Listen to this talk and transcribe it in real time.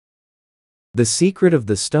The Secret of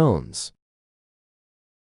the Stones.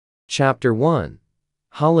 Chapter 1.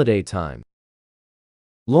 Holiday Time.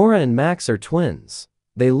 Laura and Max are twins.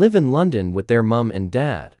 They live in London with their mum and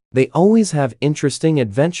dad. They always have interesting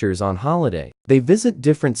adventures on holiday. They visit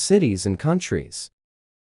different cities and countries.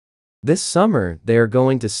 This summer, they are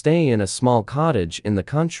going to stay in a small cottage in the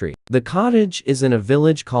country. The cottage is in a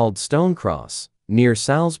village called Stonecross, near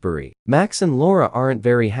Salisbury. Max and Laura aren't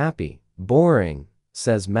very happy. Boring,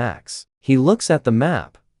 says Max. He looks at the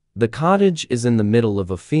map. The cottage is in the middle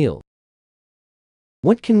of a field.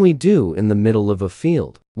 What can we do in the middle of a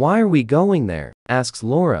field? Why are we going there? Asks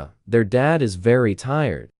Laura. Their dad is very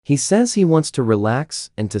tired. He says he wants to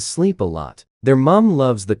relax and to sleep a lot. Their mum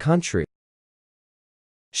loves the country.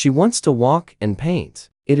 She wants to walk and paint.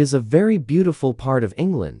 It is a very beautiful part of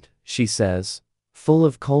England, she says, full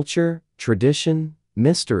of culture, tradition,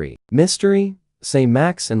 mystery. Mystery? Say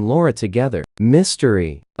Max and Laura together.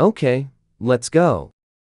 Mystery. Okay, let's go.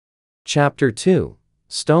 Chapter 2.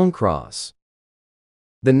 Stonecross.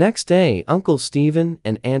 The next day, Uncle Stephen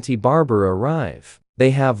and Auntie Barbara arrive. They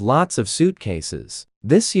have lots of suitcases.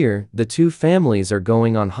 This year, the two families are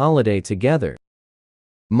going on holiday together.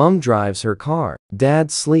 Mum drives her car. Dad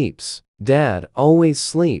sleeps. Dad always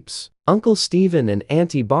sleeps. Uncle Stephen and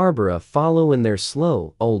Auntie Barbara follow in their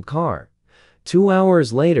slow, old car. 2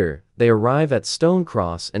 hours later, they arrive at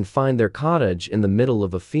Stonecross and find their cottage in the middle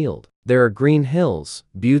of a field. There are green hills,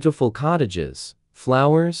 beautiful cottages,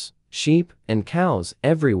 flowers, sheep, and cows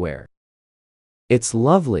everywhere. It's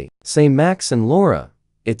lovely, say Max and Laura.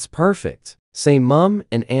 It's perfect, say Mum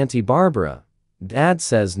and Auntie Barbara. Dad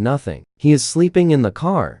says nothing. He is sleeping in the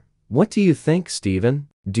car. What do you think, Stephen?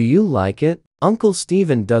 Do you like it? Uncle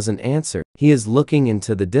Stephen doesn't answer. He is looking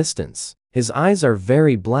into the distance. His eyes are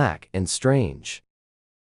very black and strange.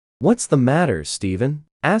 What's the matter, Stephen?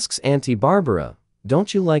 Asks Auntie Barbara.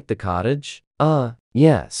 Don't you like the cottage?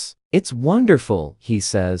 Yes. It's wonderful, he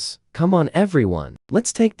says. Come on everyone.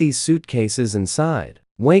 Let's take these suitcases inside.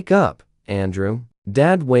 Wake up, Andrew.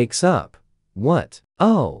 Dad wakes up. What?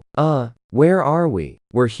 Oh, where are we?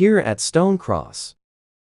 We're here at Stonecross.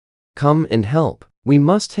 Come and help. We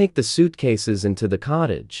must take the suitcases into the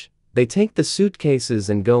cottage. They take the suitcases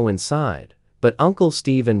and go inside, but Uncle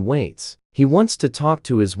Stephen waits. He wants to talk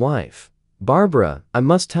to his wife. Barbara, I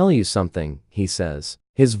must tell you something, he says.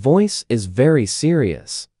 His voice is very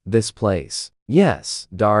serious. This place. Yes,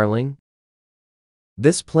 darling.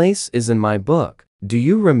 This place is in my book. Do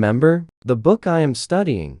you remember? The book I am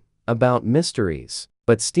studying, about mysteries.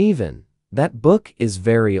 But Stephen, that book is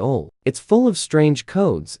very old. It's full of strange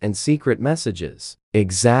codes and secret messages.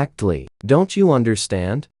 Exactly. Don't you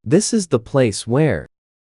understand? This is the place where...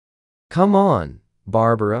 Come on,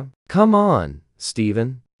 Barbara. Come on,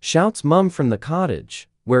 Stephen. Shouts Mum from the cottage.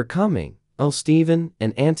 We're coming. Oh, Stephen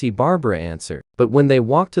and Auntie Barbara answer. But when they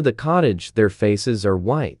walk to the cottage, their faces are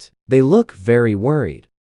white. They look very worried.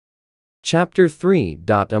 Chapter 3.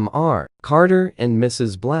 Carter and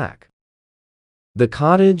Mrs. Black. The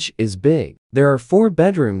cottage is big. There are 4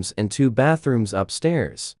 bedrooms and 2 bathrooms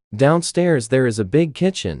upstairs. Downstairs there is a big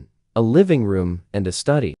kitchen, a living room, and a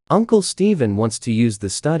study. Uncle Stephen wants to use the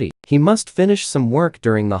study. He must finish some work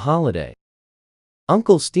during the holiday.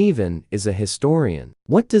 Uncle Stephen is a historian.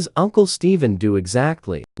 What does Uncle Stephen do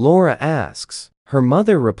exactly? Laura asks. Her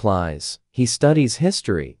mother replies, he studies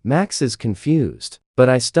history. Max is confused. But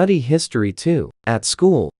I study history too. At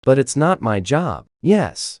school. But it's not my job.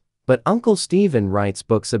 Yes. But Uncle Stephen writes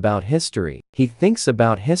books about history. He thinks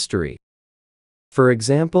about history. For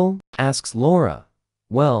example? Asks Laura.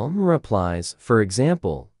 Well, replies, for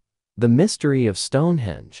example, the mystery of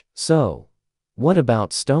Stonehenge. So, what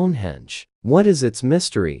about Stonehenge? What is its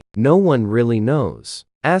mystery? No one really knows.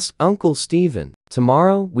 Asked Uncle Stephen.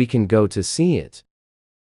 Tomorrow we can go to see it.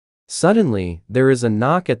 Suddenly, there is a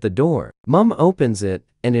knock at the door. Mum opens it,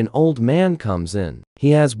 and an old man comes in.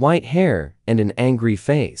 He has white hair and an angry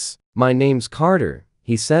face. My name's Carter,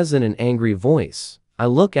 he says in an angry voice. I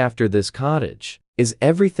look after this cottage. Is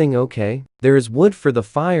everything okay? There is wood for the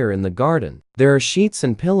fire in the garden. There are sheets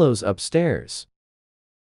and pillows upstairs.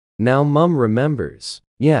 Now Mum remembers.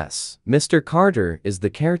 Yes, Mr. Carter is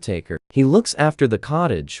the caretaker. He looks after the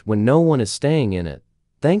cottage when no one is staying in it.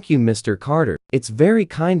 Thank you, Mr. Carter. It's very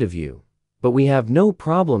kind of you. But we have no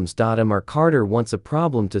problems. Mr. Carter wants a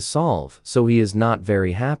problem to solve, so he is not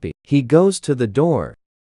very happy. He goes to the door.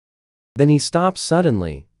 Then he stops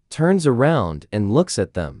suddenly, turns around and looks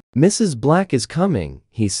at them. Mrs. Black is coming,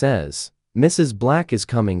 he says. Mrs. Black is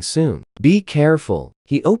coming soon. Be careful.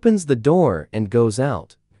 He opens the door and goes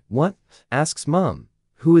out. What? Asks Mum.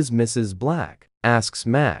 Who is Mrs. Black? Asks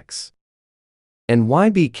Max. And why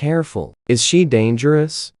be careful? Is she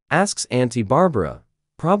dangerous? asks Auntie Barbara.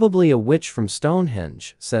 Probably a witch from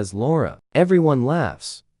Stonehenge, says Laura. Everyone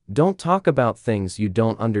laughs. Don't talk about things you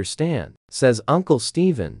don't understand, says Uncle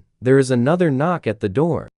Stephen. There is another knock at the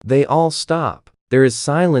door. They all stop. There is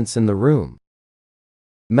silence in the room.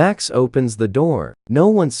 Max opens the door. No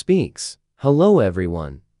one speaks. Hello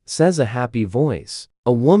everyone, says a happy voice.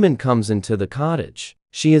 A woman comes into the cottage.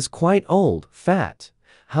 She is quite old, fat.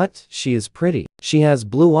 She is pretty. She has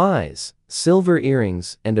blue eyes, silver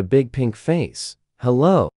earrings, and a big pink face.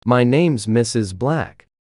 Hello, my name's Mrs. Black.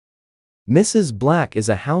 Mrs. Black is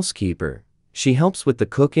a housekeeper. She helps with the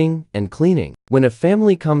cooking and cleaning. When a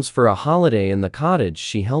family comes for a holiday in the cottage,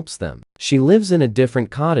 she helps them. She lives in a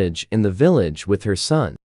different cottage in the village with her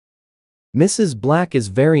son. Mrs. Black is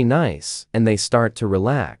very nice, and they start to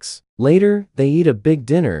relax. Later, they eat a big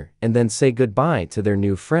dinner and then say goodbye to their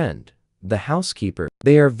new friend, the housekeeper.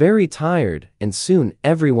 They are very tired, and soon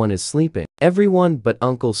everyone is sleeping. Everyone but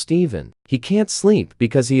Uncle Stephen. He can't sleep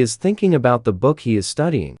because he is thinking about the book he is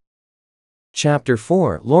studying. Chapter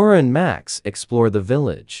 4. Laura and Max explore the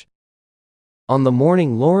village. On the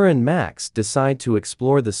morning Laura and Max decide to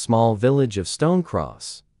explore the small village of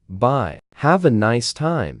Stonecross. Bye. Have a nice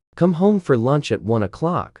time. Come home for lunch at 1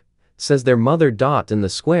 o'clock, says their mother. In the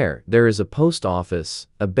square there is a post office,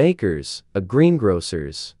 a baker's, a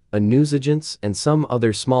greengrocer's, a newsagent's, and some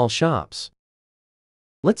other small shops.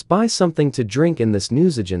 Let's buy something to drink in this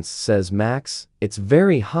newsagent's, says Max. It's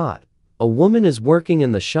very hot. A woman is working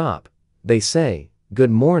in the shop. They say,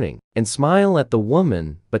 good morning, and smile at the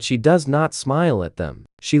woman, but she does not smile at them.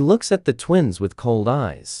 She looks at the twins with cold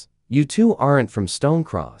eyes. You two aren't from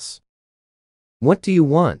Stonecross. What do you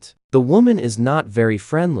want? The woman is not very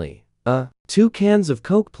friendly. 2 cans of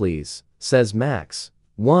Coke please, says Max.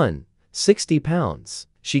 1, 60 pounds.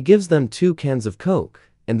 She gives them 2 cans of Coke,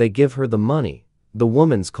 and they give her the money. The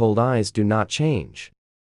woman's cold eyes do not change.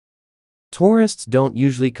 Tourists don't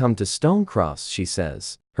usually come to Stonecross, she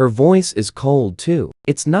says. Her voice is cold too.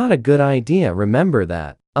 It's not a good idea, remember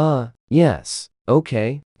that. Yes.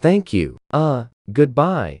 Okay, thank you.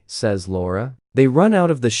 Goodbye, says Laura. They run out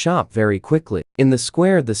of the shop very quickly. In the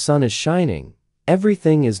square the sun is shining.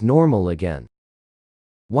 Everything is normal again.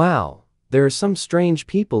 Wow, there are some strange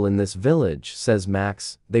people in this village, says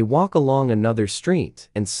Max. They walk along another street,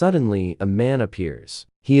 and suddenly a man appears.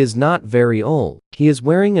 He is not very old. He is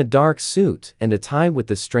wearing a dark suit and a tie with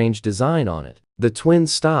a strange design on it. The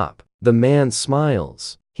twins stop. The man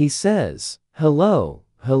smiles. He says, hello,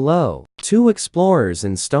 hello. 2 explorers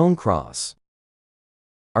in Stonecross.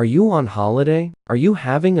 Are you on holiday? Are you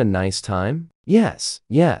having a nice time? Yes,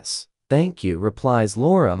 thank you, replies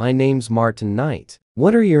Laura. My name's Martin Knight.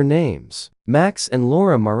 What are your names? Max and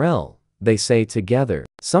Laura Morell, they say together.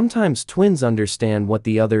 Sometimes twins understand what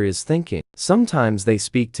the other is thinking. Sometimes they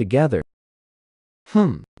speak together.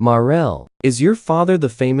 Morell. Is your father the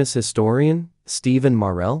famous historian, Stephen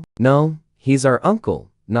Morell? No, he's our uncle,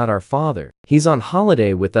 not our father. He's on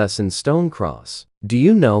holiday with us in Stonecross. Do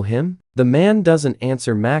you know him? The man doesn't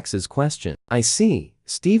answer Max's question. I see,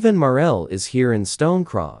 Stephen Morell is here in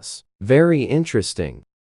Stonecross. Very interesting.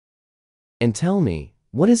 And tell me,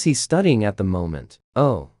 what is he studying at the moment?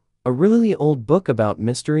 Oh, a really old book about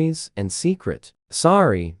mysteries and secret.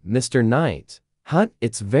 Sorry, Mr. Knight.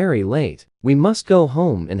 It's very late. We must go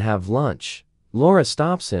home and have lunch. Laura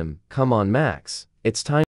stops him. Come on, Max. It's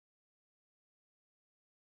time.